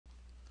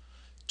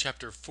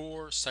Chapter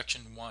 4,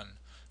 Section 1,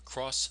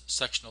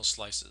 Cross-Sectional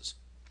Slices.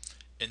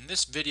 In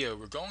this video,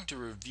 we're going to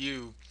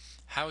review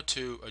how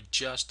to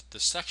adjust the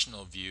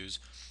sectional views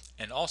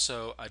and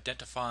also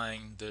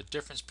identifying the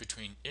difference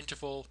between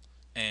interval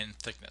and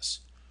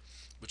thickness,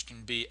 which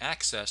can be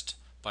accessed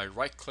by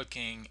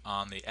right-clicking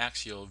on the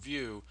axial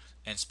view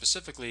and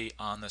specifically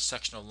on the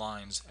sectional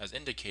lines as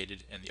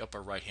indicated in the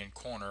upper right-hand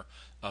corner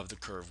of the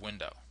curve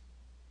window.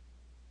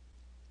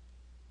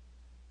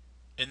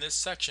 In this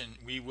section,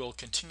 we will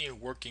continue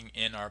working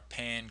in our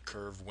pan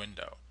curve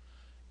window,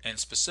 and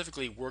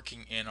specifically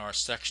working in our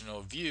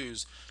sectional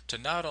views to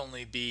not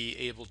only be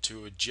able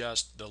to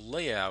adjust the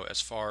layout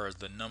as far as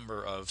the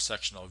number of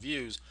sectional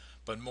views,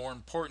 but more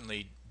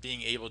importantly,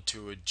 being able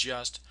to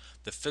adjust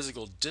the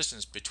physical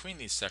distance between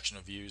these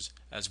sectional views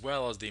as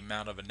well as the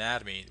amount of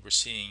anatomy we're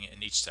seeing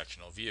in each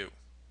sectional view.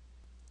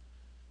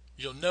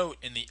 You'll note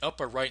in the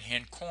upper right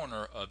hand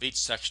corner of each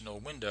sectional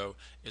window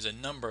is a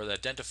number that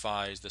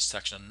identifies the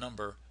sectional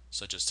number,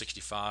 such as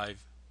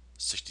 65,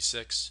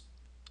 66,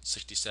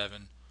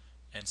 67,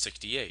 and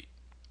 68.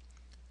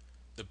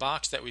 The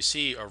box that we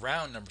see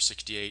around number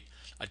 68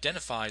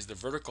 identifies the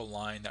vertical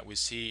line that we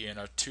see in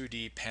our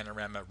 2D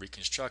panorama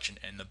reconstruction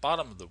in the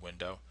bottom of the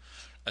window,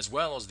 as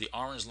well as the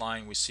orange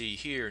line we see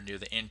here near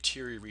the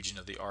anterior region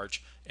of the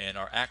arch in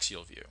our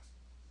axial view.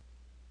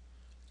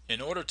 In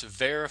order to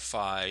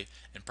verify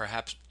and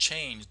perhaps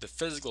change the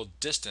physical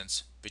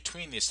distance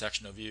between these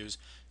sectional views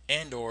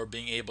and or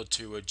being able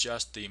to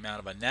adjust the amount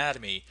of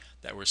anatomy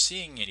that we're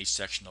seeing in each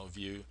sectional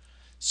view,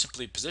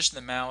 simply position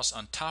the mouse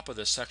on top of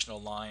the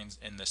sectional lines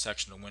in the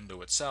sectional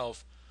window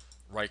itself,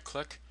 right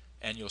click,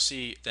 and you'll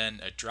see then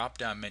a drop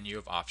down menu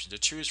of options to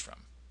choose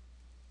from.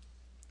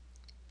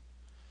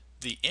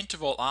 The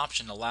interval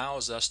option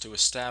allows us to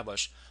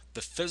establish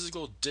the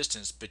physical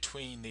distance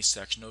between these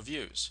sectional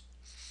views.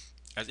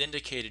 As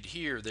indicated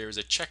here, there is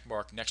a check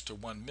mark next to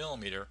 1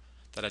 millimeter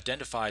that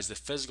identifies the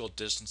physical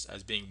distance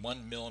as being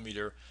 1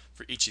 millimeter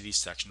for each of these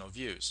sectional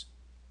views.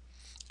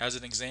 As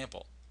an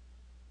example,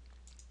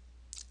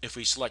 if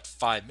we select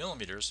 5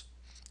 millimeters,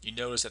 you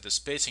notice that the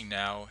spacing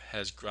now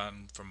has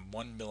gone from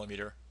 1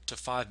 millimeter to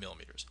 5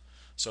 millimeters.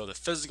 So the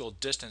physical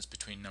distance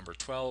between number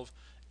 12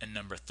 and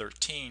number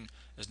 13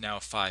 is now a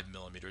 5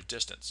 millimeter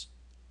distance.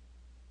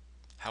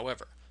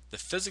 However, the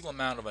physical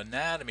amount of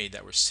anatomy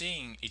that we're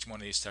seeing in each one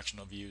of these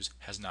sectional views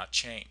has not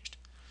changed.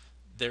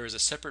 There is a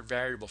separate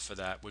variable for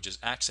that, which is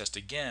accessed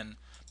again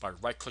by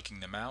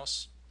right-clicking the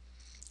mouse,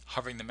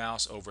 hovering the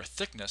mouse over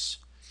thickness,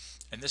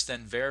 and this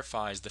then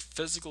verifies the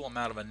physical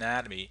amount of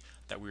anatomy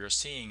that we are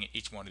seeing in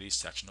each one of these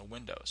sectional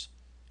windows.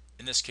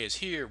 In this case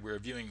here, we're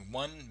viewing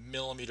 1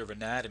 millimeter of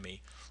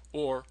anatomy,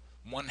 or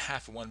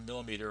 1/2 of 1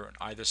 millimeter on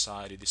either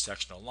side of these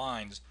sectional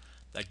lines.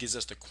 That gives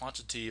us the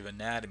quantity of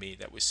anatomy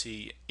that we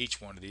see in each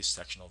one of these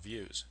sectional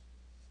views.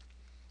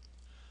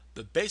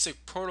 The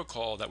basic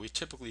protocol that we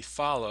typically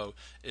follow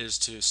is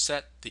to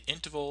set the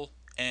interval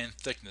and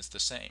thickness the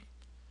same.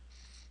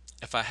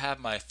 If I have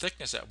my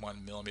thickness at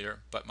 1 millimeter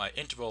but my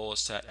interval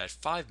is set at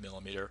 5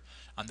 millimeter,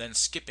 I'm then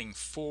skipping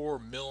 4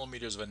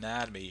 millimeters of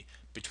anatomy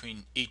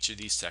between each of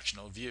these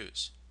sectional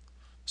views.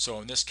 So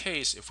in this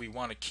case, if we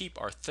want to keep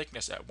our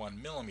thickness at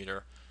 1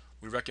 millimeter,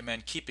 we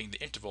recommend keeping the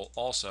interval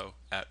also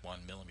at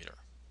 1 millimeter.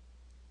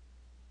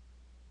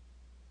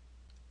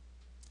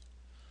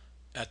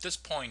 At this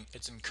point,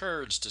 it's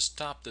encouraged to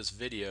stop this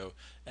video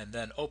and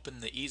then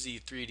open the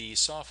EZ3D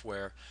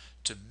software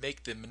to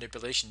make the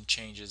manipulation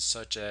changes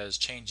such as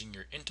changing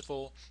your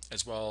interval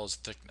as well as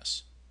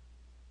thickness.